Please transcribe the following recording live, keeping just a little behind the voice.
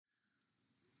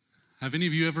Have any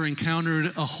of you ever encountered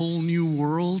a whole new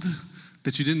world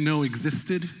that you didn't know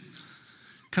existed?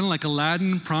 Kind of like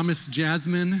Aladdin promised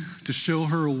Jasmine to show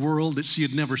her a world that she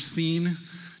had never seen,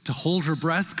 to hold her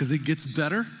breath because it gets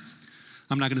better.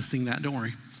 I'm not going to sing that, don't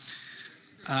worry.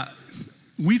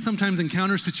 We sometimes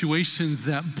encounter situations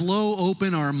that blow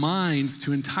open our minds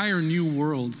to entire new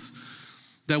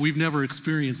worlds that we've never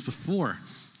experienced before.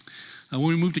 When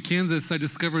we moved to Kansas, I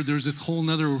discovered there's this whole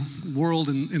nother world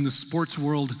in the sports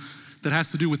world that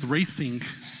has to do with racing.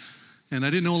 And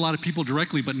I didn't know a lot of people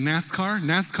directly, but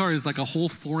NASCAR is like a whole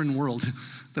foreign world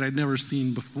that I'd never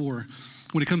seen before.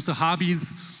 When it comes to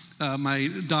hobbies, my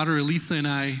daughter Elisa and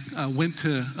I went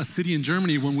to a city in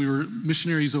Germany when we were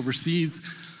missionaries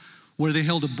overseas where they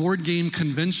held a board game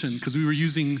convention because we were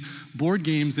using board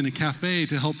games in a cafe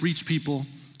to help reach people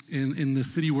in the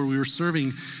city where we were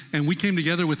serving. And we came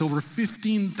together with over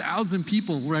 15,000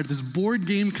 people. We're at this board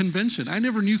game convention. I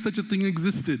never knew such a thing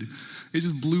existed. It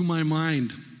just blew my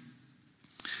mind.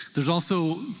 There's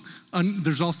also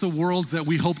worlds that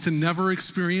we hope to never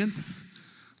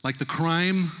experience, like the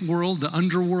crime world, the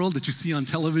underworld that you see on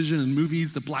television and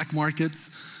movies, the black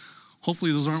markets.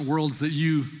 Hopefully those aren't worlds that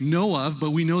you know of, but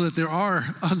we know that there are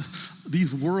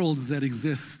these worlds that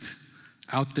exist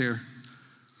out there.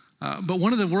 But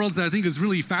one of the worlds that I think is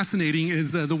really fascinating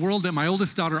is the world that my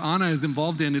oldest daughter Anna is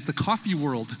involved in. It's a coffee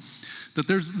world. That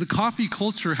the coffee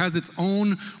culture has its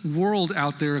own world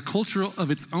out there, a culture of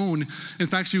its own. In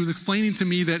fact, she was explaining to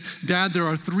me that, Dad, there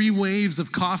are 3 waves of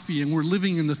coffee and we're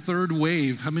living in the 3rd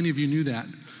wave. How many of you knew that?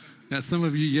 Yeah, some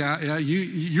of you,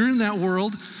 you're in that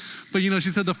world. But she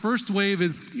said the first wave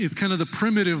is kind of the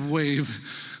primitive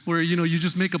wave where, you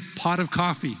just make a pot of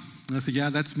coffee. And I said, yeah,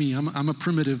 that's me. I'm a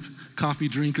primitive coffee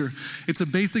drinker. It's a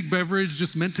basic beverage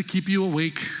just meant to keep you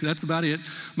awake. That's about it.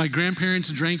 My grandparents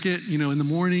drank it, in the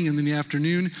morning and in the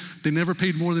afternoon. They never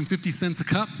paid more than 50 cents a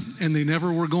cup, and they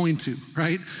never were going to,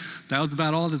 right? That was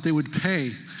about all that they would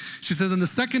pay. She said then the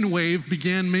second wave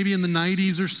began maybe in the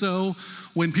 90s or so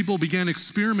when people began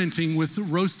experimenting with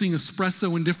roasting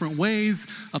espresso in different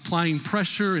ways, applying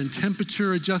pressure and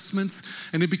temperature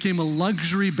adjustments, and it became a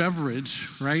luxury beverage,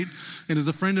 right? And as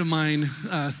a friend of mine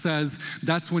says,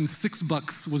 that's when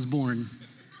 $6 was born.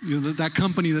 That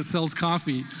company that sells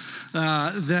coffee,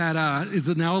 that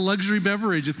is now a luxury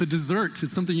beverage. It's a dessert.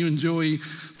 It's something you enjoy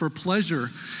for pleasure.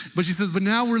 But she says, but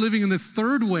now we're living in this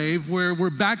 3rd wave where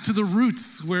we're back to the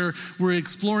roots, where we're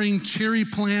exploring cherry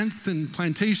plants and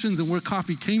plantations and where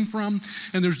coffee came from.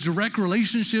 And there's direct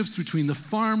relationships between the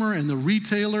farmer and the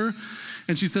retailer.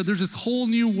 And she said, there's this whole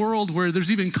new world where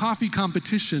there's even coffee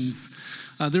competitions.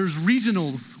 There's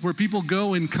regionals where people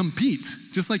go and compete,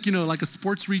 just like, like a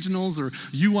sports regionals or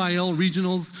UIL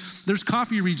regionals. There's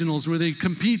coffee regionals where they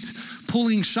compete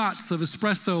pulling shots of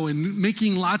espresso and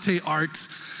making latte art.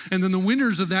 And then the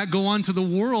winners of that go on to the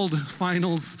world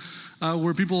finals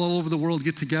where people all over the world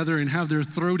get together and have their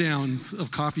throwdowns of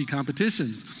coffee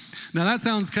competitions. Now that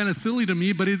sounds kind of silly to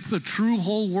me, but it's a true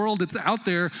whole world that's out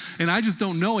there, and I just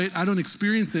don't know it. I don't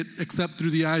experience it except through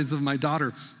the eyes of my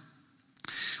daughter.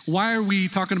 Why are we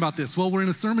talking about this? Well, we're in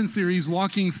a sermon series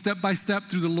walking step by step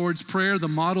through the Lord's Prayer, the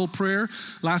model prayer.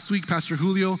 Last week, Pastor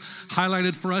Julio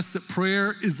highlighted for us that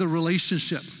prayer is a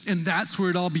relationship, and that's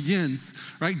where it all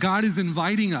begins, right? God is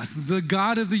inviting us. The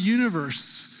God of the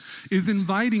universe is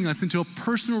inviting us into a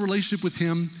personal relationship with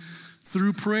him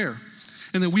through prayer,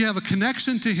 and that we have a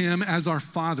connection to him as our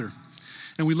Father.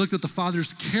 And we looked at the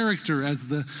Father's character as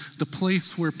the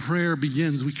place where prayer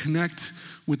begins. We connect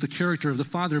with the character of the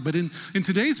Father. But in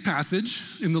today's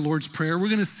passage, in the Lord's Prayer, we're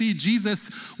going to see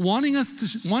Jesus wanting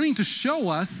to show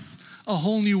us a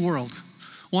whole new world,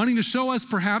 wanting to show us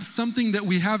perhaps something that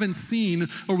we haven't seen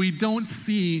or we don't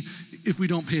see if we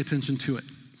don't pay attention to it.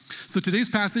 So today's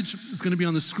passage is going to be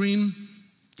on the screen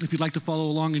if you'd like to follow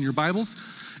along in your Bibles.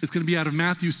 It's going to be out of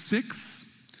Matthew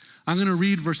 6. I'm going to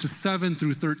read verses 7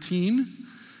 through 13,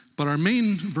 but our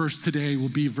main verse today will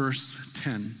be verse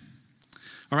 10.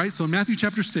 All right, so in Matthew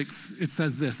chapter 6, it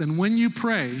says this, and when you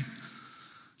pray,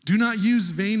 do not use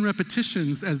vain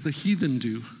repetitions as the heathen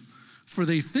do, for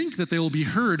they think that they will be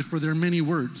heard for their many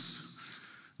words.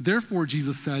 Therefore,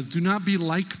 Jesus says, do not be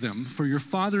like them, for your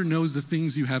Father knows the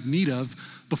things you have need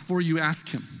of before you ask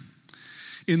him.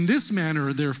 In this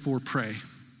manner, therefore, pray,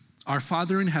 our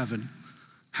Father in heaven,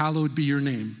 hallowed be your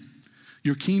name.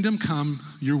 Your kingdom come,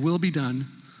 your will be done,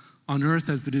 on earth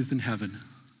as it is in heaven.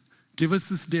 Give us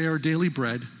this day our daily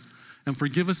bread, and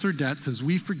forgive us our debts as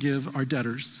we forgive our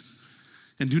debtors.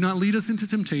 And do not lead us into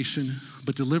temptation,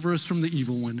 but deliver us from the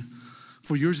evil one.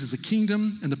 For yours is the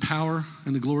kingdom and the power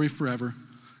and the glory forever.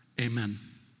 Amen.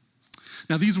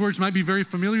 Now, these words might be very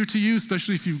familiar to you,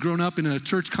 especially if you've grown up in a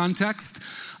church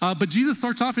context. But Jesus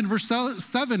starts off in verse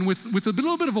 7 with a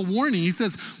little bit of a warning. He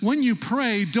says, when you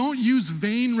pray, don't use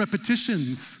vain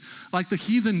repetitions like the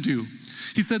heathen do.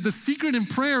 He said, the secret in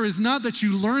prayer is not that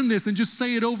you learn this and just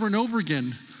say it over and over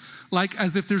again, like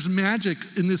as if there's magic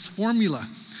in this formula.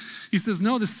 He says,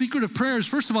 no, the secret of prayer is,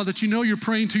 first of all, that you know you're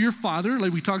praying to your Father,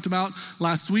 like we talked about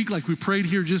last week, like we prayed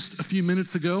here just a few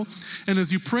minutes ago. And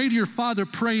as you pray to your Father,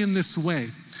 pray in this way.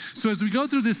 So as we go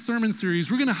through this sermon series,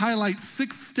 we're going to highlight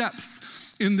 6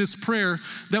 steps in this prayer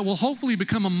that will hopefully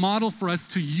become a model for us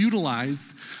to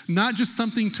utilize, not just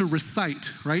something to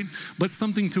recite, right? But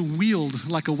something to wield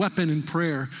like a weapon in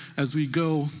prayer as we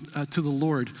go to the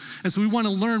Lord. And so we want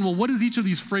to learn, well, what does each of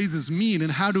these phrases mean,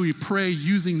 and how do we pray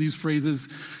using these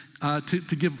phrases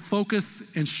to give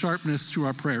focus and sharpness to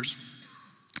our prayers?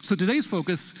 So today's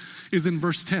focus is in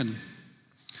verse 10,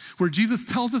 where Jesus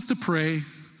tells us to pray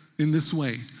in this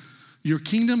way: your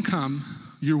kingdom come,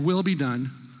 your will be done,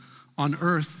 on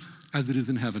earth as it is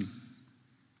in heaven.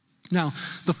 Now,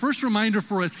 the first reminder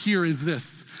for us here is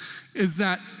this, is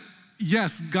that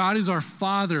yes, God is our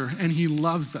Father and he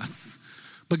loves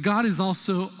us, but God is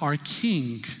also our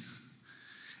King.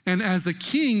 And as a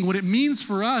king, what it means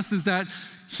for us is that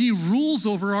he rules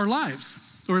over our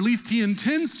lives, or at least he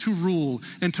intends to rule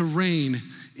and to reign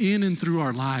in and through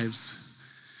our lives.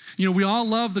 You know, we all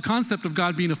love the concept of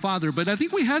God being a father, but I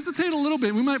think we hesitate a little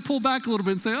bit. We might pull back a little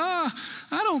bit and say, I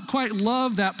don't quite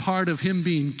love that part of him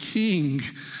being king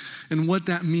and what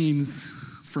that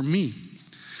means for me.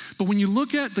 But when you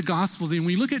look at the Gospels and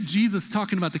when you look at Jesus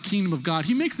talking about the kingdom of God,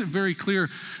 he makes it very clear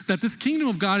that this kingdom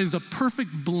of God is a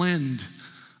perfect blend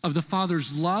of the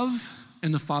Father's love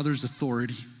and the Father's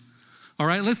authority. All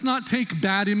right, let's not take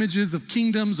bad images of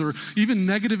kingdoms or even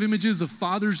negative images of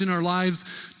fathers in our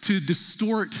lives to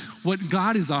distort what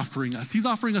God is offering us. He's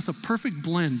offering us a perfect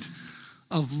blend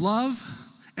of love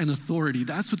and authority.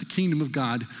 That's what the kingdom of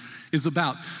God is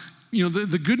about. You know,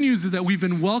 the good news is that we've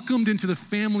been welcomed into the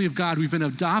family of God. We've been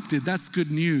adopted. That's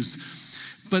good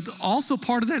news. But also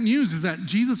part of that news is that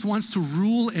Jesus wants to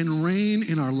rule and reign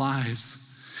in our lives.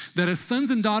 That as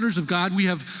sons and daughters of God, we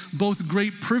have both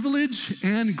great privilege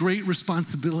and great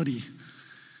responsibility.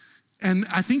 And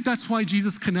I think that's why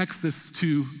Jesus connects this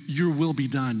to your will be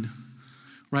done,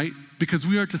 right? Because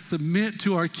we are to submit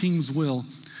to our King's will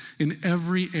in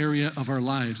every area of our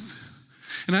lives.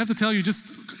 And I have to tell you,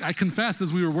 I confess,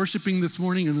 as we were worshiping this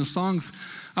morning in the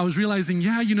songs, I was realizing,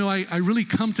 I really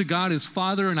come to God as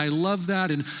Father, and I love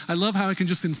that, and I love how I can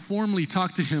just informally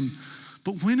talk to him.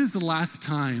 But when is the last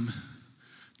time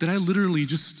that I literally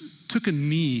just took a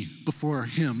knee before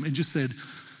him and just said,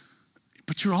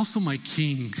 but you're also my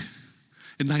King,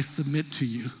 and I submit to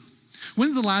you?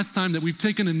 When's the last time that we've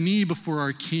taken a knee before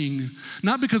our King,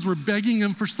 not because we're begging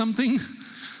him for something,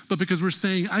 but because we're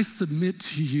saying, I submit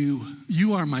to you.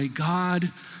 You are my God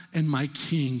and my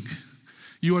King.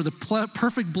 You are the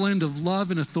perfect blend of love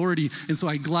and authority, and so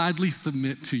I gladly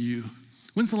submit to you.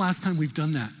 When's the last time we've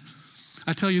done that?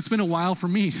 I tell you, it's been a while for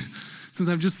me since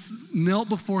I've just knelt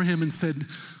before him and said,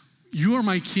 you are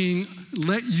my King,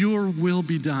 let your will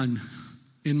be done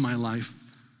in my life.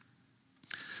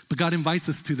 But God invites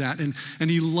us to that, and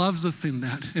he loves us in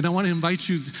that. And I want to invite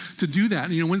you to do that.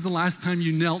 You know, when's the last time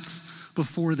you knelt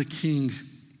before the King?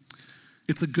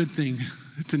 It's a good thing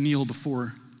to kneel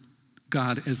before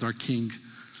God as our King.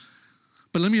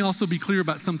 But let me also be clear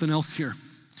about something else here.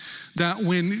 That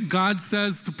when God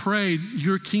says to pray,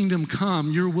 your kingdom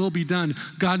come, your will be done,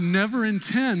 God never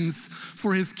intends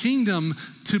for his kingdom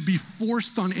to be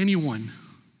forced on anyone.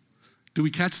 Do we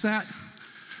catch that?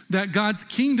 That God's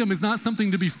kingdom is not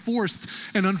something to be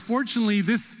forced. And unfortunately,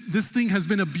 this thing has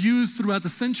been abused throughout the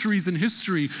centuries in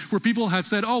history, where people have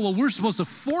said, we're supposed to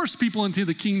force people into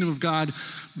the kingdom of God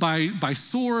by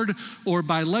sword or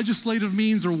by legislative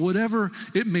means or whatever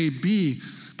it may be.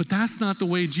 But that's not the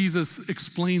way Jesus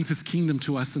explains his kingdom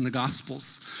to us in the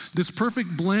Gospels. This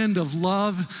perfect blend of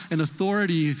love and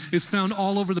authority is found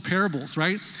all over the parables,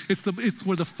 right? It's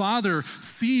where the Father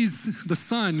sees the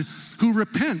Son who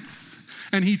repents,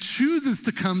 and he chooses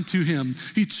to come to him.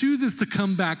 He chooses to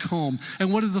come back home.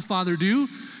 And what does the Father do?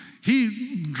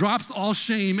 He drops all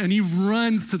shame and he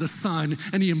runs to the Son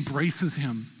and he embraces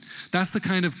him. That's the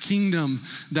kind of kingdom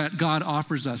that God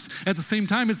offers us. At the same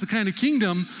time, it's the kind of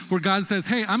kingdom where God says,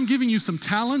 hey, I'm giving you some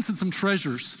talents and some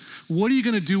treasures. What are you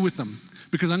going to do with them?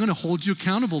 Because I'm going to hold you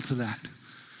accountable to that.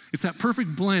 It's that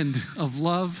perfect blend of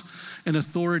love and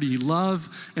authority,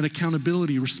 love and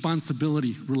accountability,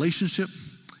 responsibility, relationship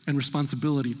and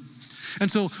responsibility.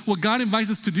 And so what God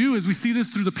invites us to do, as we see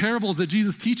this through the parables that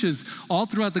Jesus teaches all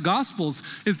throughout the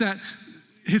Gospels, is that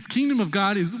his kingdom of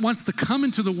God wants to come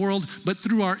into the world, but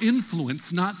through our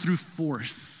influence, not through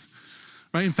force.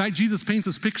 Right? In fact, Jesus paints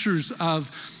us pictures of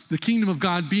the kingdom of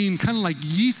God being kind of like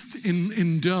yeast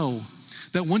in dough,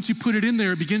 that once you put it in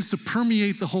there, it begins to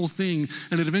permeate the whole thing,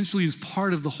 and it eventually is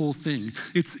part of the whole thing.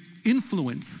 It's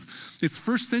influence. It's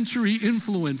first century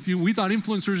influence. We thought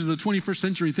influencers is a 21st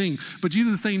century thing, but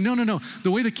Jesus is saying, no.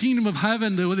 The way the kingdom of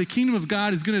heaven, the way the kingdom of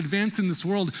God is going to advance in this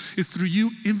world is through you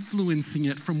influencing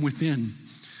it from within.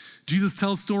 Jesus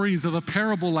tells stories of a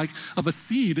parable like of a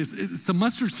seed. It's a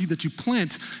mustard seed that you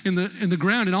plant in the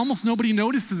ground, and almost nobody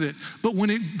notices it. But when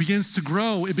it begins to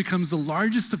grow, it becomes the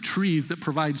largest of trees that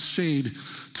provides shade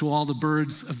to all the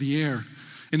birds of the air.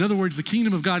 In other words, the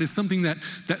kingdom of God is something that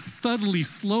subtly,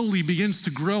 slowly begins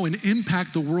to grow and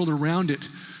impact the world around it,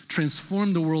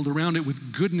 transform the world around it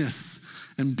with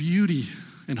goodness and beauty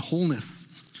and wholeness.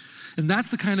 And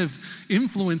that's the kind of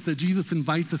influence that Jesus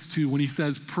invites us to when he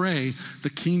says, pray the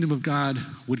kingdom of God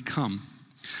would come.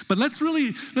 But let's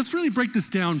really break this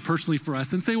down personally for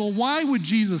us and say, well, why would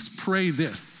Jesus pray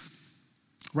this,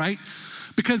 right?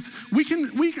 Because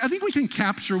I think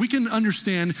we can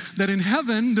understand that in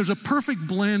heaven, there's a perfect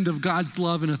blend of God's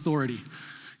love and authority.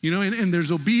 And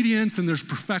there's obedience, and there's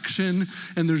perfection,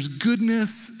 and there's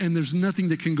goodness, and there's nothing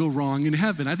that can go wrong in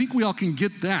heaven. I think we all can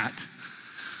get that.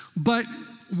 But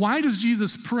why does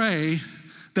Jesus pray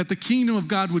that the kingdom of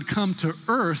God would come to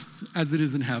earth as it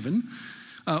is in heaven?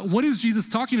 What is Jesus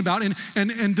talking about?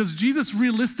 And does Jesus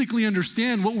realistically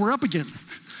understand what we're up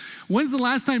against? When's the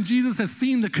last time Jesus has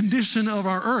seen the condition of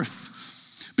our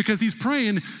earth? Because he's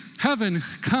praying, heaven,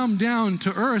 come down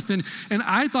to earth. And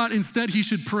I thought instead he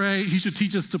should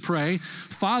teach us to pray,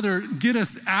 Father, get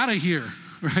us out of here,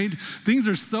 right? Things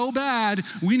are so bad,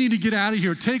 we need to get out of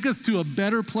here. Take us to a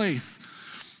better place.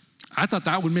 I thought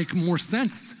that would make more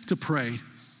sense to pray.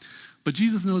 But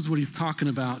Jesus knows what he's talking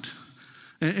about.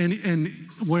 And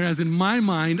whereas in my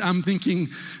mind, I'm thinking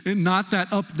not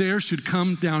that up there should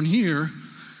come down here,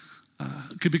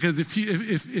 because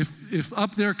if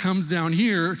up there comes down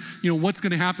here, what's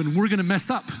going to happen? We're going to mess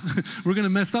up. We're going to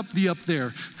mess up the up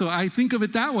there. So I think of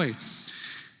it that way.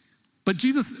 But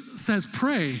Jesus says,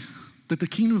 pray that the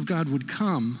kingdom of God would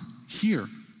come here.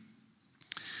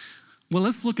 Well,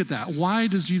 let's look at that. Why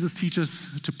does Jesus teach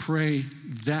us to pray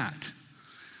that?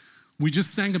 We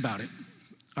just sang about it,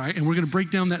 all right? And we're going to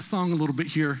break down that song a little bit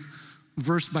here,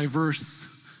 verse by verse.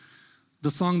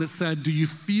 The song that said, do you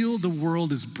feel the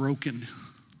world is broken?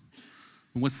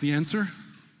 And what's the answer?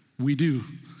 We do.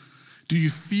 Do you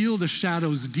feel the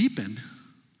shadows deepen?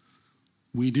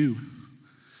 We do.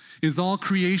 Is all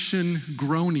creation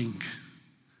groaning?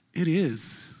 It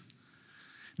is.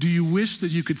 Do you wish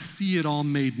that you could see it all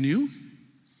made new?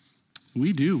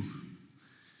 We do.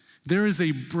 There is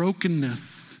a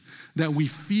brokenness that we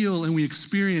feel and we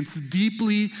experience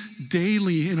deeply,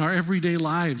 daily in our everyday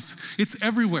lives. It's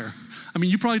everywhere. I mean,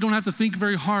 you probably don't have to think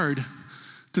very hard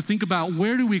to think about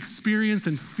where do we experience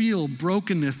and feel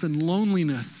brokenness and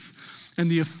loneliness and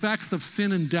the effects of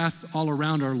sin and death all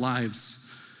around our lives.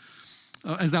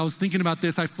 As I was thinking about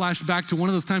this, I flashed back to one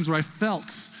of those times where I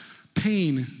felt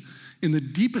pain in the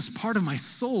deepest part of my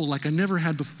soul like I never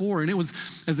had before. And it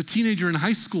was as a teenager in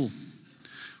high school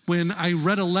when I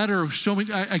read a letter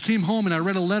I came home and I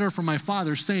read a letter from my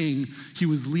father saying he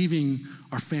was leaving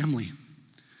our family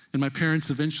and my parents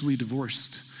eventually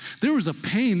divorced. There was a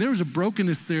pain, there was a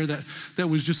brokenness there that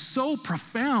was just so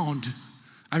profound.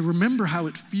 I remember how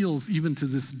it feels even to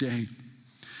this day.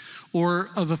 Or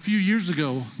of a few years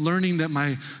ago, learning that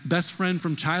my best friend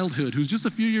from childhood, who's just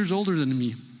a few years older than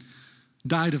me,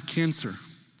 died of cancer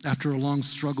after a long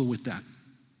struggle with that.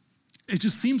 It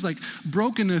just seems like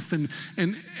brokenness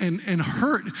and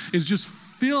hurt is just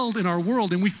filled in our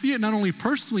world. And we see it not only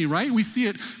personally, right? We see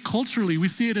it culturally. We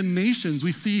see it in nations.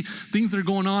 We see things that are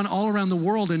going on all around the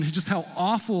world and just how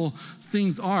awful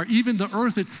things are. Even the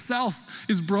earth itself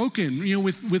is broken,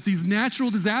 with these natural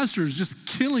disasters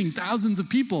just killing thousands of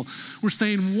people. We're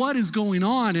saying, what is going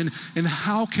on and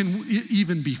how can it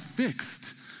even be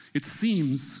fixed? It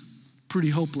seems pretty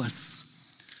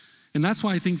hopeless. And that's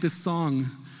why I think this song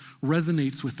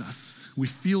resonates with us. We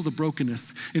feel the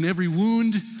brokenness. In every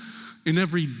wound, in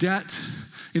every debt,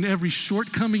 in every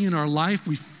shortcoming in our life,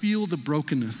 we feel the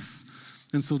brokenness.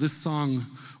 And so this song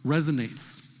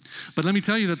resonates. But let me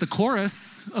tell you that the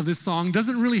chorus of this song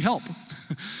doesn't really help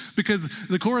because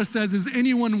the chorus says, is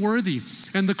anyone worthy?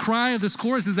 And the cry of this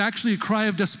chorus is actually a cry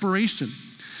of desperation.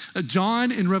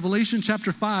 John in Revelation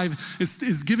chapter 5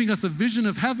 is giving us a vision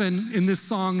of heaven in this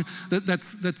song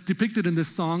that's depicted in this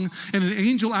song. And an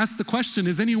angel asks the question,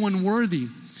 is anyone worthy?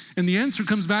 And the answer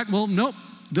comes back, well, nope,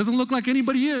 Doesn't look like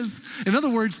anybody is. In other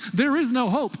words, there is no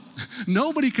hope.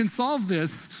 Nobody can solve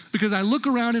this because I look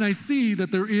around and I see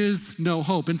that there is no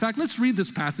hope. In fact, let's read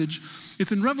this passage.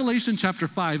 It's in Revelation chapter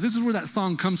 5. This is where that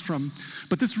song comes from.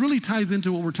 But this really ties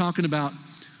into what we're talking about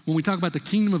when we talk about the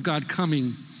kingdom of God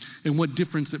coming and what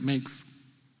difference it makes.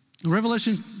 In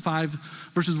Revelation 5,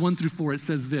 verses 1 through 4, it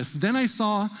says this: Then I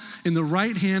saw in the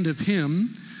right hand of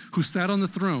him who sat on the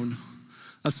throne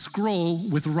a scroll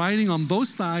with writing on both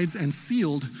sides and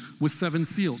sealed with 7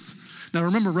 seals. Now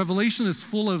remember, Revelation is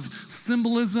full of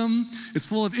symbolism. It's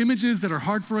full of images that are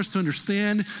hard for us to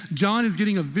understand. John is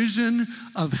getting a vision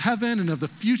of heaven and of the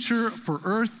future for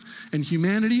earth and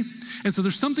humanity. And so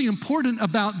there's something important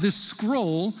about this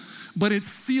scroll, but it's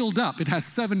sealed up. It has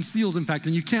 7 seals, in fact,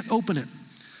 and you can't open it.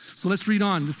 So let's read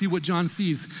on to see what John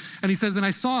sees. And he says, And I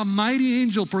saw a mighty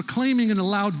angel proclaiming in a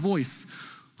loud voice,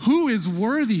 Who is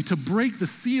worthy to break the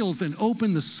seals and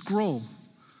open the scroll?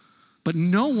 But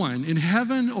no one in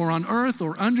heaven or on earth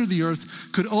or under the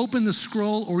earth could open the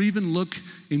scroll or even look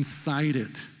inside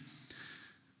it.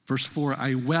 Verse 4,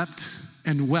 I wept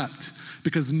and wept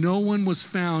because no one was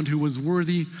found who was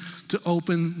worthy to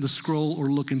open the scroll or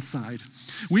look inside.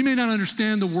 We may not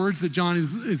understand the words that John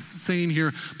is saying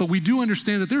here, but we do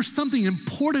understand that there's something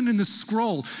important in this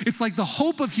scroll. It's like the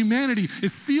hope of humanity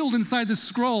is sealed inside this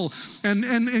scroll,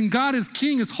 and God as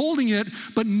king is holding it,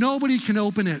 but nobody can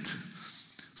open it.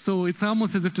 So it's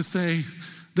almost as if to say,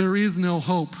 there is no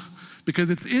hope because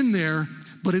it's in there,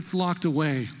 but it's locked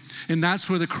away. And that's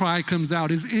where the cry comes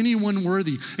out. Is anyone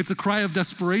worthy? It's a cry of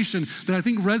desperation that I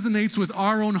think resonates with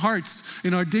our own hearts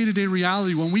in our day-to-day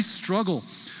reality when we struggle.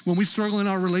 When we struggle in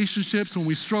our relationships, when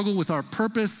we struggle with our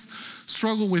purpose,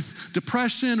 struggle with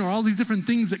depression or all these different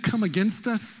things that come against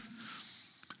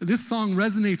us. This song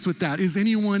resonates with that. Is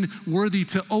anyone worthy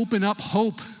to open up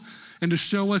hope and to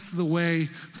show us the way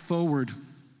forward?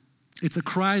 It's a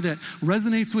cry that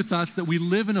resonates with us, that we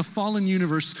live in a fallen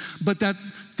universe, but that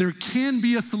there can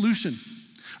be a solution,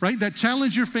 right? That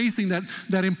challenge you're facing,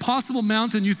 that impossible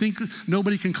mountain you think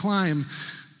nobody can climb,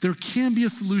 there can be a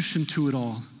solution to it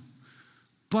all.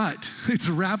 But it's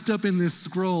wrapped up in this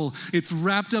scroll. It's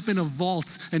wrapped up in a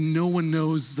vault, and no one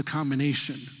knows the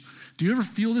combination. Do you ever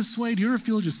feel this way? Do you ever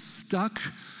feel just stuck?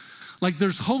 Like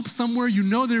there's hope somewhere, you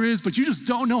know there is, but you just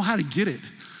don't know how to get it.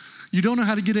 You don't know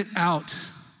how to get it out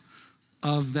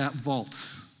of that vault.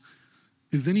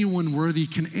 Is anyone worthy?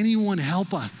 Can anyone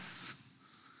help us?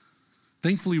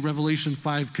 Thankfully, Revelation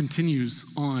 5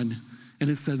 continues on, and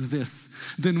it says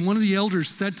this: Then one of the elders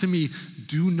said to me,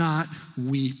 Do not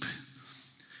weep.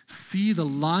 See, the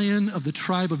Lion of the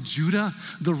tribe of Judah,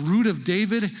 the Root of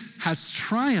David, has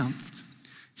triumphed.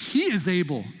 He is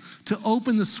able to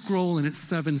open the scroll and its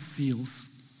 7 seals.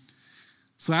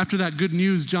 So after that good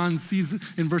news, John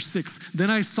sees in verse 6, Then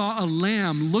I saw a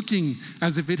lamb looking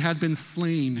as if it had been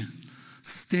slain,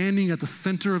 standing at the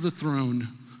center of the throne,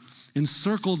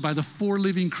 encircled by the 4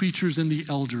 living creatures and the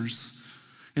elders.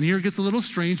 And here it gets a little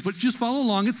strange, but just follow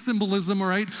along. It's symbolism, all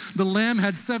right? The lamb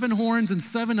had 7 horns and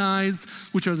 7 eyes,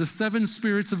 which are the 7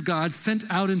 spirits of God sent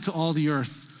out into all the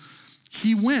earth.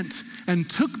 He went and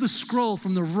took the scroll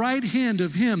from the right hand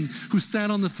of him who sat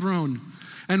on the throne.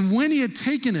 And when he had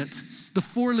taken it, the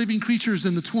 4 living creatures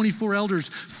and the 24 elders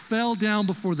fell down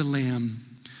before the Lamb.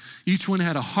 Each one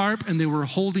had a harp, and they were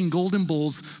holding golden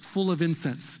bowls full of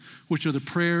incense, which are the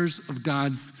prayers of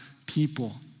God's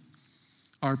people.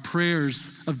 Our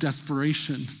prayers of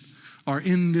desperation are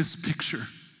in this picture.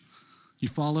 You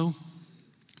follow?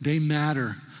 They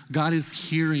matter. God is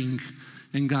hearing,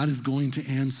 and God is going to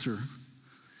answer.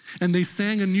 And they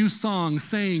sang a new song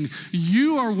saying,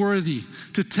 You are worthy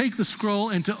to take the scroll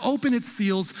and to open its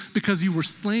seals because you were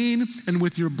slain, and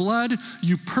with your blood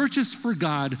you purchased for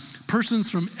God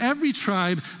persons from every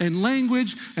tribe and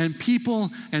language and people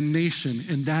and nation.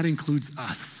 And that includes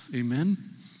us. Amen.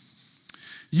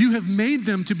 You have made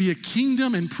them to be a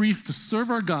kingdom and priests to serve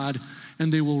our God,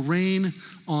 and they will reign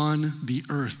on the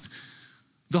earth.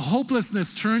 The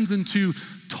hopelessness turns into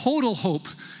total hope,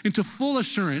 into full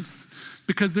assurance,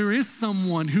 because there is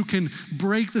someone who can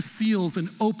break the seals and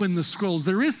open the scrolls.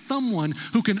 There is someone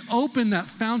who can open that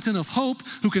fountain of hope,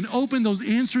 who can open those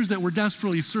answers that we're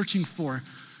desperately searching for.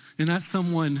 And that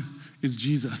someone is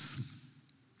Jesus.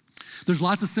 There's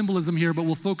lots of symbolism here, but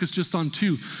we'll focus just on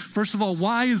 2. First of all,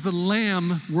 why is the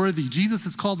Lamb worthy? Jesus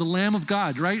is called the Lamb of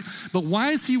God, right? But why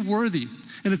is he worthy?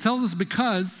 And it tells us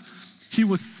because he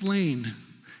was slain.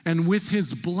 And with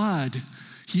his blood,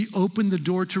 he opened the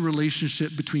door to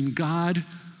relationship between God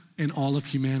and all of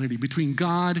humanity, between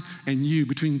God and you,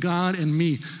 between God and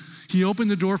me. He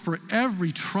opened the door for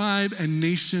every tribe and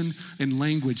nation and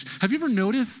language. Have you ever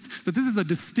noticed that this is a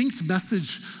distinct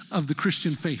message of the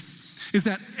Christian faith? Is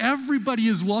that everybody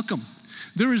is welcome.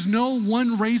 There is no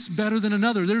one race better than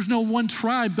another. There's no one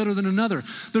tribe better than another.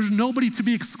 There's nobody to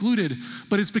be excluded,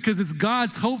 but it's because it's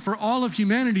God's hope for all of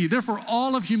humanity. Therefore,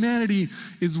 all of humanity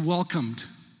is welcomed.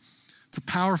 It's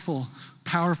a powerful,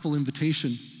 powerful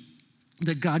invitation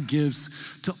that God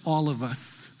gives to all of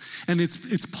us. And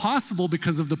it's possible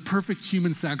because of the perfect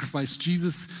human sacrifice,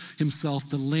 Jesus himself,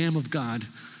 the Lamb of God,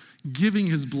 giving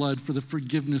his blood for the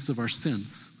forgiveness of our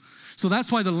sins. So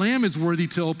that's why the lamb is worthy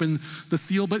to open the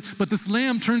seal, but this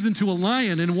lamb turns into a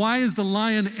lion. And why is the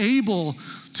lion able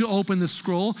to open the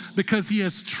scroll? Because he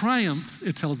has triumphed,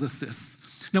 it tells us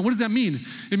this. Now, what does that mean?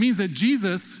 It means that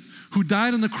Jesus, who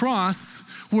died on the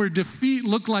cross, where defeat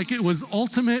looked like it was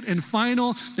ultimate and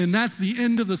final, and that's the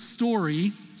end of the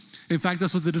story. In fact,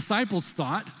 that's what the disciples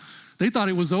thought. They thought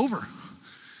it was over.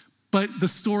 But the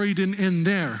story didn't end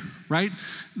there, right?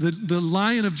 The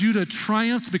Lion of Judah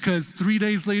triumphed because 3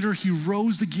 days later he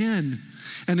rose again.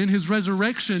 And in his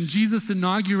resurrection, Jesus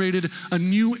inaugurated a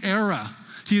new era.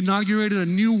 He inaugurated a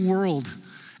new world.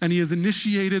 And he has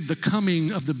initiated the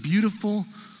coming of the beautiful,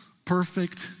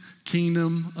 perfect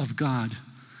kingdom of God.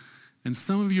 And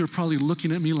some of you are probably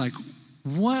looking at me like,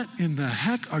 what in the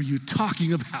heck are you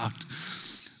talking about?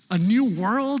 A new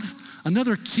world?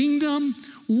 Another kingdom?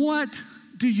 What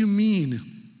do you mean?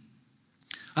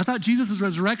 I thought Jesus'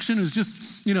 resurrection is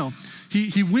just,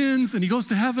 he wins and he goes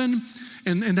to heaven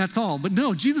and that's all. But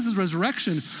no, Jesus'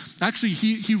 resurrection, actually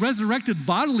he resurrected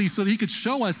bodily so that he could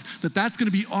show us that that's going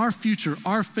to be our future,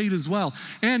 our fate as well.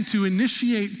 And to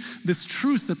initiate this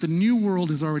truth that the new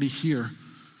world is already here,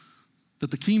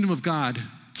 that the kingdom of God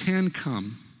can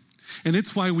come. And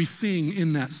it's why we sing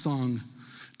in that song,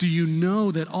 do you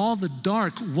know that all the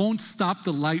dark won't stop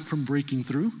the light from breaking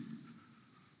through?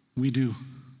 We do.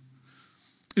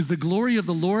 Is the glory of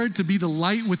the Lord to be the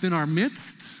light within our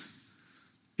midst?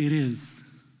 It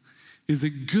is. Is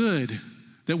it good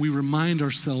that we remind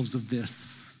ourselves of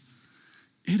this?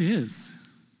 It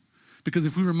is. Because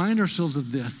if we remind ourselves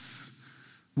of this,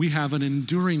 we have an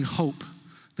enduring hope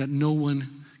that no one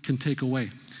can take away.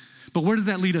 But where does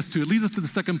that lead us to? It leads us to the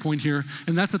second point here,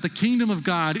 and that's that the kingdom of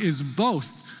God is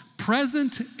both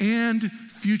present and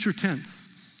future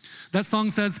tense. That song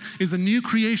says, is a new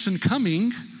creation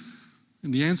coming?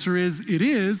 And the answer is, it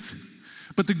is.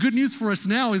 But the good news for us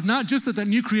now is not just that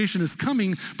new creation is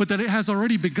coming, but that it has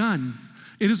already begun.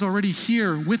 It is already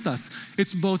here with us.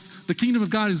 It's both, the kingdom of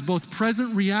God is both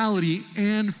present reality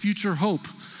and future hope.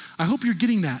 I hope you're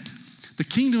getting that. The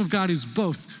kingdom of God is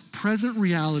both present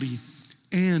reality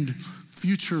and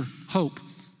future hope.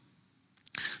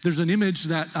 There's an image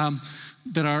that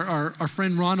our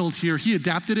friend Ronald here, he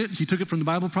adapted it. He took it from the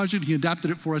Bible Project. He adapted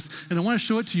it for us. And I want to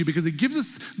show it to you because it gives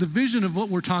us the vision of what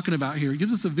we're talking about here. It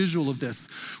gives us a visual of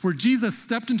this, where Jesus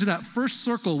stepped into that first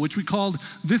circle, which we called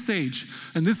this age.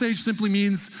 And this age simply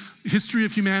means history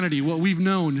of humanity, what we've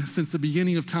known since the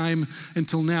beginning of time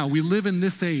until now. We live in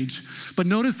this age. But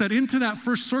notice that into that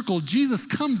first circle, Jesus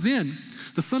comes in.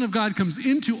 The Son of God comes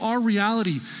into our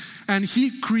reality. And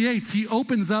he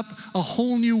opens up a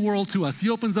whole new world to us. He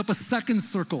opens up a second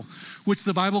circle, which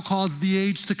the Bible calls the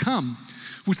age to come,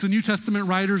 which the New Testament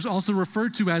writers also refer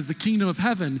to as the kingdom of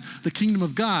heaven, the kingdom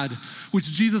of God,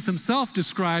 which Jesus himself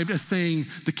described as saying,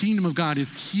 the kingdom of God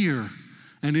is here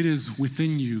and it is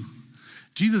within you.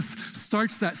 Jesus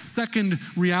starts that second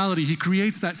reality. He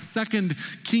creates that second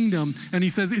kingdom, and he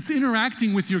says it's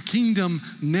interacting with your kingdom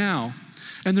now.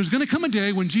 And there's going to come a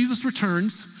day when Jesus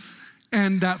returns,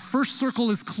 and that first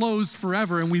circle is closed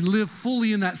forever, and we live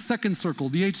fully in that second circle,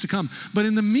 the age to come. But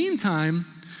in the meantime,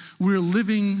 we're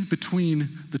living between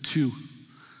the two.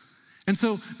 And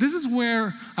so this is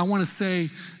where I want to say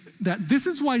that this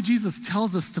is why Jesus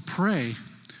tells us to pray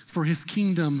for his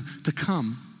kingdom to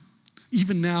come,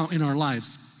 even now in our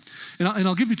lives. And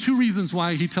I'll give you two reasons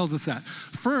why he tells us that.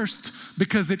 First,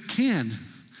 because it can.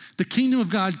 The kingdom of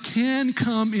God can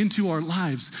come into our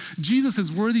lives. Jesus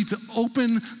is worthy to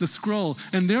open the scroll,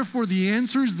 and therefore the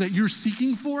answers that you're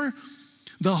seeking for,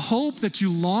 the hope that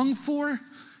you long for,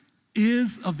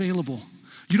 is available.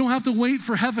 You don't have to wait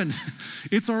for heaven.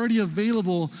 It's already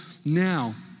available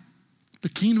now. The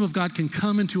kingdom of God can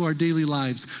come into our daily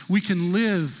lives. We can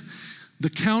live the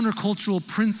countercultural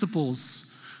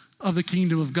principles of the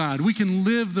kingdom of God. We can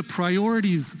live the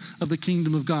priorities of the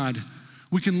kingdom of God.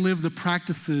 We can live the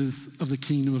practices of the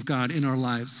kingdom of God in our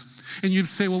lives. And you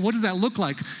say, well, what does that look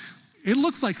like? It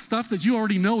looks like stuff that you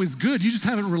already know is good. You just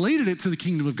haven't related it to the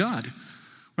kingdom of God,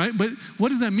 right? But what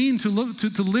does that mean to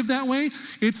live that way?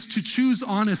 It's to choose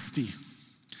honesty.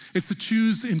 It's to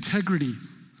choose integrity.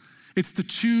 It's to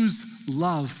choose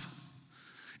love.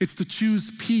 It's to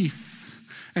choose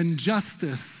peace and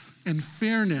justice and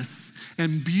fairness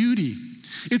and beauty.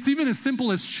 It's even as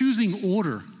simple as choosing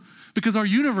order. Because our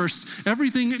universe,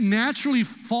 everything naturally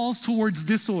falls towards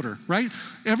disorder, right?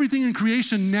 Everything in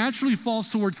creation naturally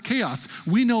falls towards chaos.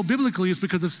 We know biblically it's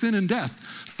because of sin and death.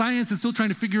 Science is still trying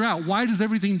to figure out, why does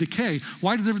everything decay?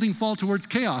 Why does everything fall towards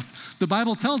chaos? The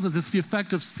Bible tells us it's the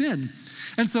effect of sin.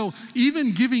 And so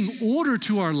even giving order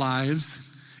to our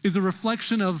lives is a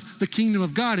reflection of the kingdom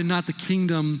of God and not the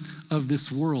kingdom of this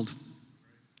world.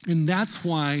 And that's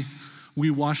why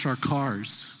we wash our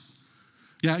cars.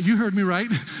 Yeah, you heard me right.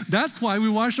 That's why we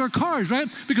wash our cars, right?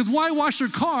 Because why wash your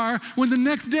car when the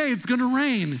next day it's gonna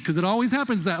rain? Because it always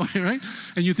happens that way, right?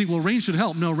 And you think, well, rain should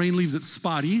help. No, rain leaves it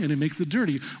spotty and it makes it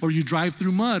dirty. Or you drive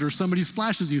through mud or somebody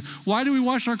splashes you. Why do we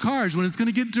wash our cars when it's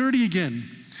gonna get dirty again?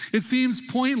 It seems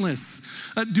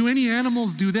pointless. Do any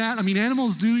animals do that? I mean,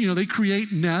 animals do, they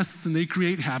create nests and they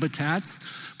create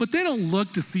habitats, but they don't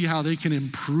look to see how they can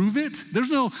improve it.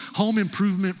 There's no home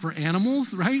improvement for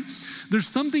animals, right? There's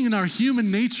something in our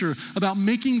human nature about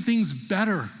making things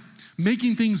better,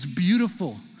 making things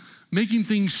beautiful, making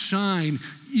things shine,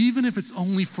 even if it's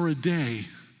only for a day.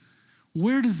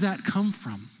 Where does that come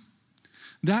from?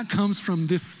 That comes from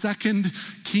this second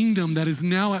kingdom that is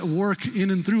now at work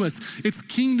in and through us. It's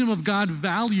kingdom of God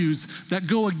values that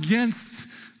go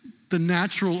against the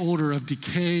natural order of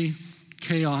decay,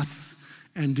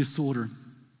 chaos, and disorder.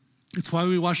 It's why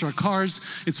we wash our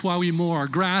cars. It's why we mow our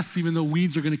grass, even though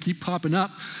weeds are going to keep popping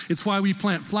up. It's why we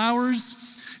plant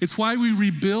flowers. It's why we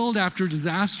rebuild after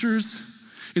disasters.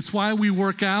 It's why we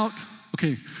work out.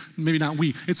 Okay, maybe not we.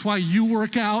 It's why you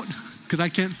work out, because I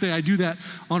can't say I do that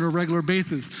on a regular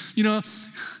basis. You're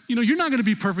not going to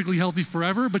be perfectly healthy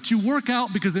forever, but you work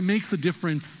out because it makes a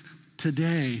difference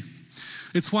today.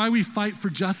 It's why we fight for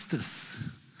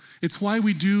justice. It's why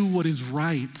we do what is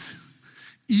right,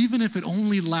 even if it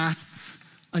only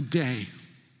lasts a day.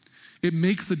 It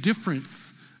makes a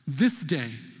difference this day,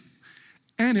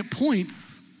 and it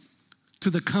points to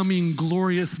the coming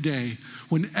glorious day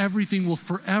when everything will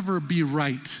forever be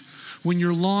right, when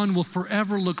your lawn will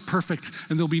forever look perfect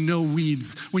and there'll be no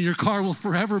weeds, when your car will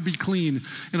forever be clean.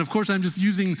 And of course, I'm just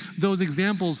using those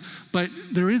examples, but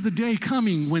there is a day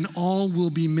coming when all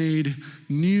will be made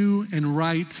new and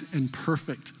right and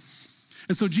perfect.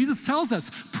 And so Jesus tells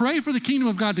us, pray for the kingdom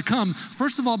of God to come,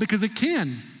 first of all, because it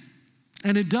can.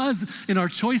 And it does in our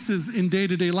choices in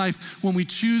day-to-day life when we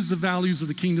choose the values of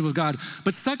the kingdom of God.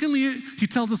 But secondly, he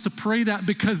tells us to pray that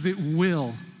because it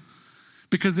will,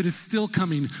 because it is still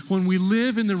coming. When we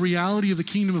live in the reality of the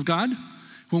kingdom of God,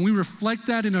 when we reflect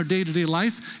that in our day-to-day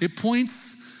life, it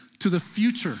points to the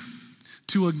future,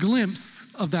 to a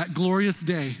glimpse of that glorious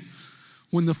day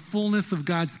when the fullness of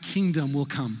God's kingdom will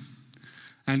come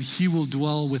and he will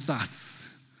dwell with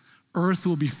us. Earth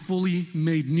will be fully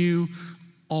made new.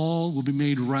 All will be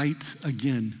made right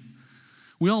again.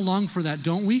 We all long for that,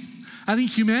 don't we? I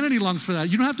think humanity longs for that.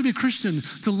 You don't have to be a Christian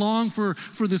to long for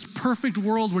this perfect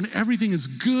world when everything is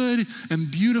good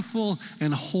and beautiful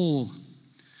and whole.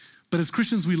 But as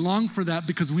Christians, we long for that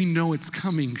because we know it's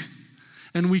coming.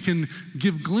 And we can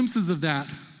give glimpses of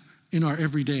that in our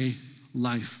everyday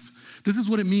life. This is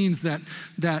what it means that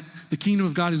the kingdom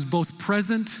of God is both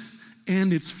present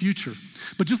and its future.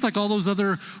 But just like all those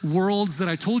other worlds that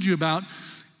I told you about,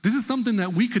 this is something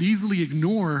that we could easily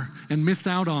ignore and miss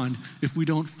out on if we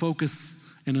don't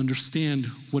focus and understand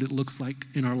what it looks like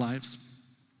in our lives.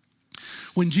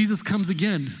 When Jesus comes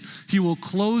again, he will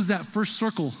close that first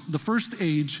circle, the first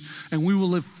age, and we will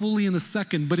live fully in the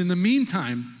second. But in the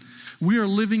meantime, we are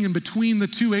living in between the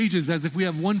two ages as if we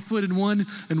have 1 foot in one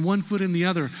and 1 foot in the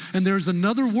other. And there's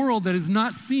another world that is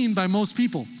not seen by most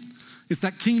people. It's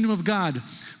that kingdom of God.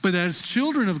 But as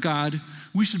children of God,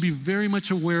 we should be very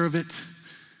much aware of it.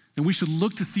 And we should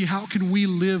look to see how can we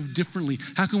live differently?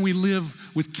 How can we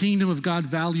live with kingdom of God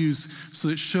values so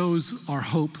it shows our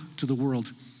hope to the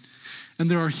world? And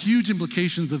there are huge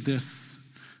implications of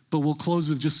this, but we'll close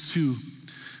with just two.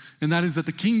 And that is that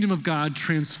the kingdom of God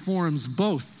transforms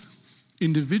both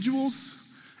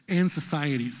individuals and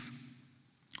societies.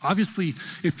 Obviously,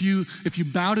 if you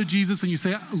bow to Jesus and you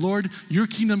say, Lord, your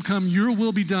kingdom come, your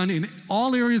will be done in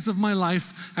all areas of my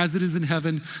life as it is in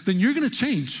heaven, then you're gonna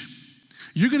change.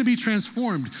 You're gonna be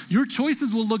transformed. Your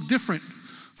choices will look different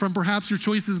from perhaps your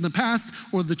choices in the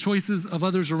past or the choices of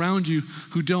others around you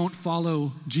who don't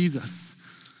follow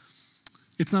Jesus.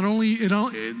 It's not only,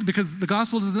 because the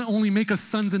gospel doesn't only make us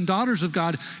sons and daughters of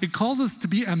God, it calls us to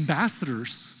be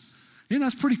ambassadors. And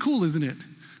that's pretty cool, isn't it?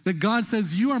 That God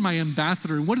says, you are my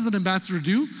ambassador. And what does an ambassador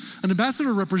do? An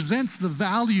ambassador represents the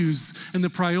values and the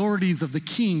priorities of the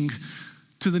king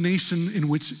to the nation in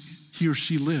which he or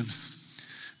she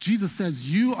lives. Jesus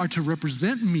says, you are to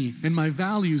represent me and my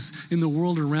values in the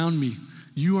world around me.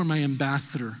 You are my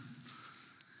ambassador.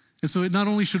 And so it not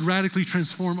only should radically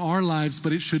transform our lives,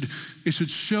 but it should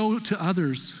show to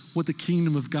others what the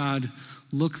kingdom of God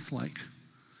looks like.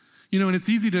 You know, and it's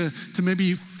easy to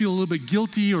maybe feel a little bit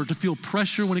guilty or to feel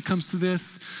pressure when it comes to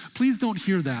this. Please don't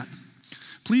hear that.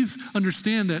 Please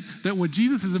understand that what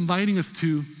Jesus is inviting us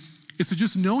to is to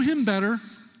just know him better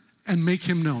and make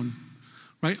him known,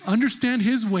 right? Understand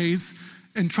his ways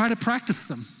and try to practice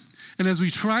them. And as we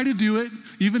try to do it,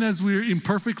 even as we're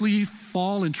imperfectly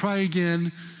fall and try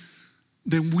again,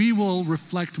 then we will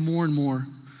reflect more and more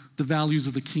the values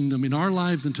of the kingdom in our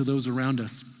lives and to those around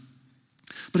us.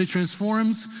 But it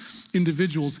transforms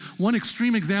individuals. One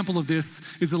extreme example of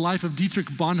this is the life of Dietrich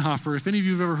Bonhoeffer. If any of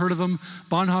you have ever heard of him,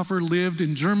 Bonhoeffer lived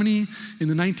in Germany in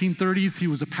the 1930s. He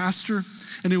was a pastor,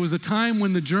 and it was a time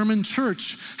when the German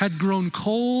church had grown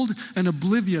cold and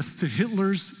oblivious to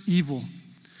Hitler's evil.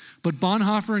 But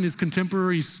Bonhoeffer and his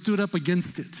contemporaries stood up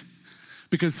against it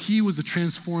because he was a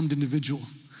transformed individual.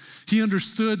 He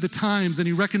understood the times and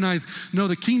he recognized, no,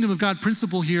 the kingdom of God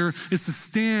principle here is to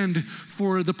stand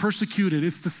for the persecuted.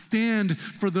 It's to stand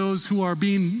for those who are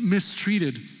being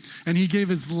mistreated. And he gave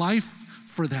his life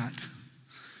for that.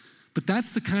 But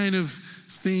that's the kind of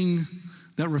thing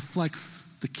that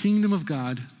reflects the kingdom of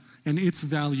God and its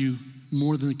value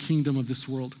more than the kingdom of this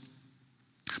world.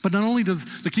 But not only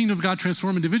does the kingdom of God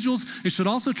transform individuals, it should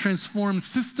also transform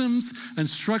systems and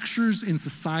structures in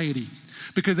society.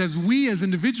 Because as we as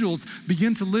individuals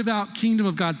begin to live out kingdom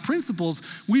of God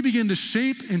principles, we begin to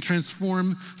shape and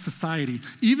transform society,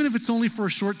 even if it's only for a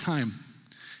short time.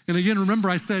 And again, remember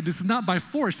I said this is not by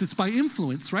force, it's by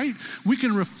influence, right? We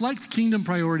can reflect kingdom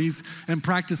priorities and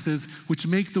practices which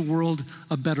make the world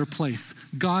a better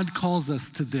place. God calls us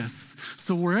to this.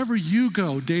 So wherever you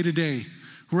go day to day,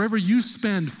 wherever you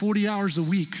spend 40 hours a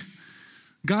week,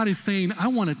 God is saying, I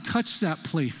want to touch that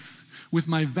place with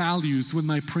my values, with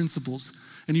my principles.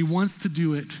 And he wants to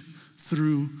do it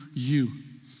through you.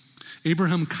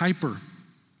 Abraham Kuyper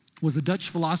was a Dutch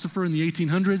philosopher in the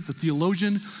 1800s, a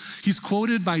theologian. He's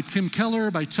quoted by Tim Keller,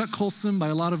 by Chuck Colson, by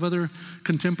a lot of other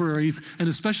contemporaries, and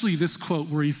especially this quote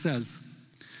where he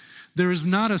says, there is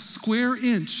not a square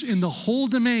inch in the whole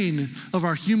domain of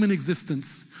our human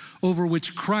existence over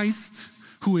which Christ,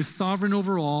 who is sovereign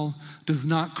over all, does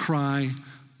not cry,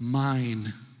 mine.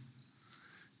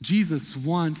 Jesus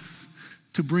wants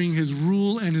to bring his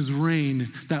rule and his reign,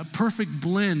 that perfect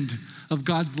blend of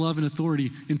God's love and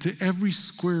authority, into every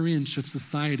square inch of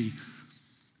society.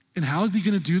 And how is he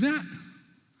going to do that?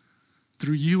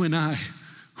 Through you and I,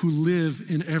 who live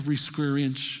in every square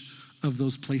inch of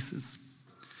those places.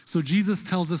 So Jesus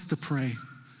tells us to pray,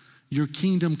 your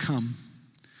kingdom come.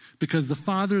 Because the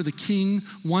Father, the King,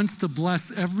 wants to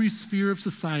bless every sphere of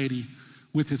society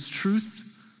with his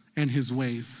truth and his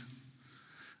ways.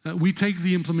 We take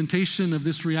the implementation of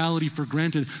this reality for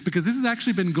granted because this has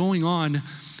actually been going on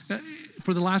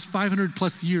for the last 500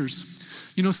 plus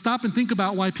years. You know, stop and think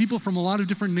about why people from a lot of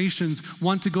different nations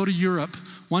want to go to Europe,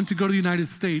 want to go to the United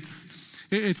States.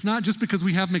 It's not just because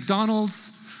we have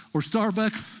McDonald's or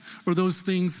Starbucks or those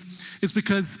things. It's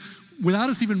because without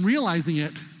us even realizing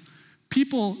it,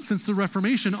 people since the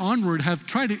Reformation onward have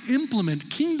tried to implement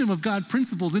kingdom of God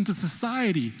principles into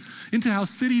society, into how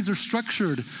cities are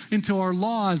structured, into our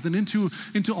laws, and into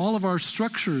all of our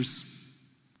structures.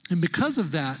 And because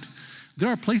of that, there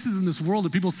are places in this world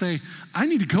that people say, I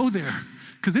need to go there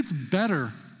because it's better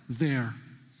there.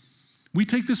 We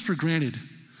take this for granted,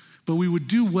 but we would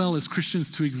do well as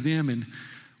Christians to examine,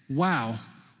 wow,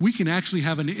 we can actually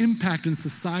have an impact in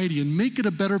society and make it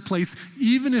a better place,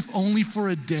 even if only for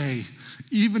a day,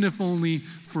 even if only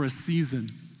for a season.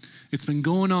 It's been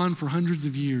going on for hundreds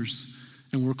of years,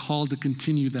 and we're called to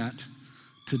continue that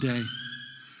today.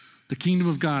 The kingdom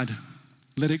of God,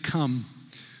 let it come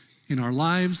in our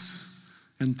lives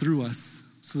and through us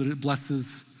so that it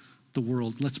blesses the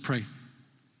world. Let's pray.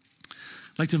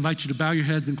 I'd like to invite you to bow your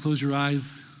heads and close your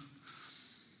eyes.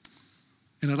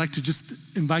 And I'd like to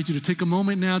just invite you to take a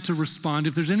moment now to respond.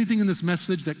 If there's anything in this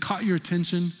message that caught your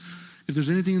attention, if there's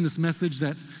anything in this message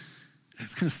that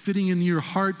is kind of sitting in your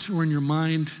heart or in your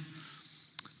mind,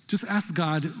 just ask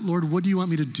God, Lord, what do you want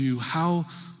me to do? How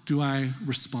do I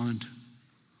respond?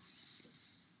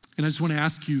 And I just want to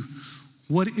ask you,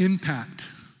 what impact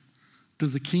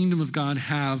does the kingdom of God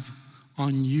have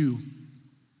on you?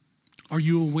 Are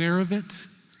you aware of it?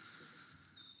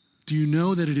 Do you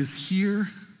know that it is here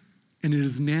and it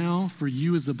is now for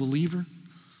you as a believer?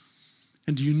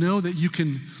 And do you know that you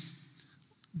can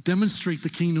demonstrate the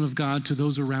kingdom of God to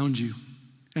those around you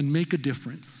and make a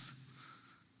difference,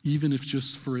 even if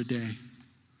just for a day?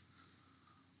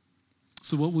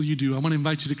 So what will you do? I want to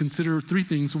invite you to consider 3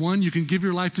 things. 1, you can give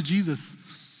your life to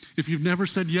Jesus. If you've never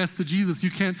said yes to Jesus,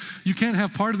 you can't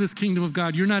have part of this kingdom of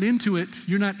God. You're not into it.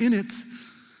 You're not in it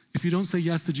if you don't say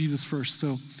yes to Jesus first.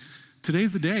 So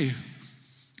today's the day.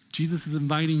 Jesus is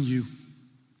inviting you.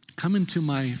 Come into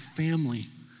my family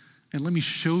and let me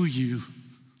show you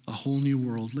a whole new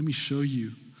world. Let me show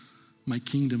you my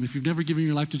kingdom. If you've never given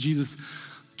your life to Jesus,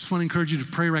 I just want to encourage you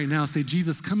to pray right now. Say,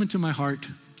 Jesus, come into my heart.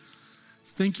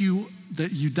 Thank you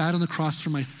that you died on the cross for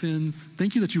my sins.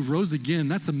 Thank you that you rose again.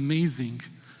 That's amazing.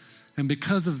 And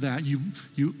because of that,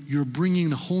 you're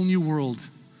bringing a whole new world.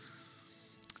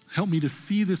 Help me to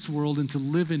see this world and to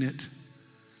live in it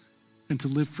and to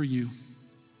live for you.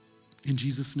 In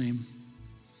Jesus' name.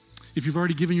 If you've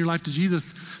already given your life to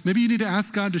Jesus, maybe you need to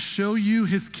ask God to show you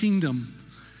his kingdom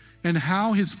and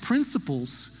how his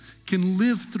principles can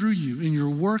live through you in your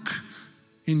work,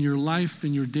 in your life,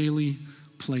 in your daily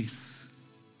place.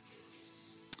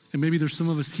 And maybe there's some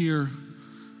of us here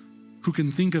who can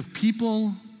think of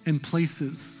people and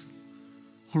places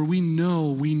where we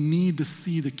know we need to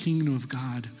see the kingdom of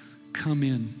God come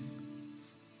in.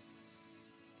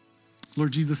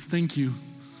 Lord Jesus, thank you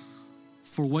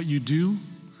for what you do,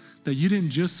 that you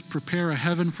didn't just prepare a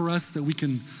heaven for us that we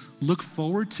can look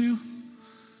forward to,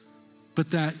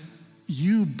 but that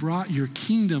you brought your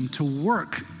kingdom to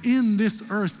work in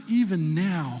this earth even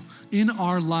now in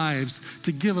our lives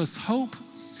to give us hope,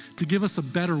 to give us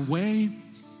a better way.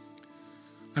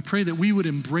 I pray that we would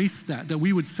embrace that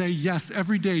we would say, yes,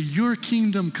 every day, your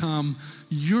kingdom come,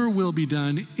 your will be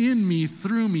done in me,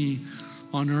 through me,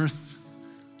 on earth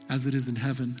as it is in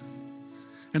heaven.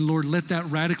 And Lord, let that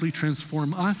radically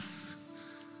transform us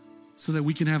so that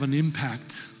we can have an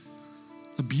impact,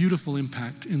 a beautiful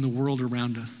impact in the world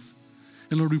around us.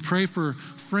 And Lord, we pray for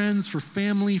friends, for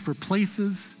family, for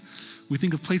places. We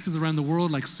think of places around the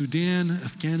world like Sudan,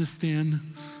 Afghanistan,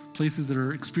 places that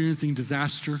are experiencing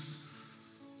disaster.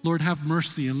 Lord, have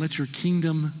mercy and let your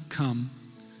kingdom come.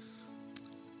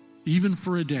 Even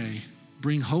for a day,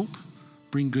 bring hope,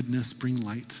 bring goodness, bring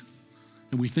light.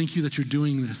 And we thank you that you're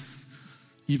doing this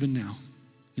even now.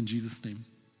 In Jesus' name.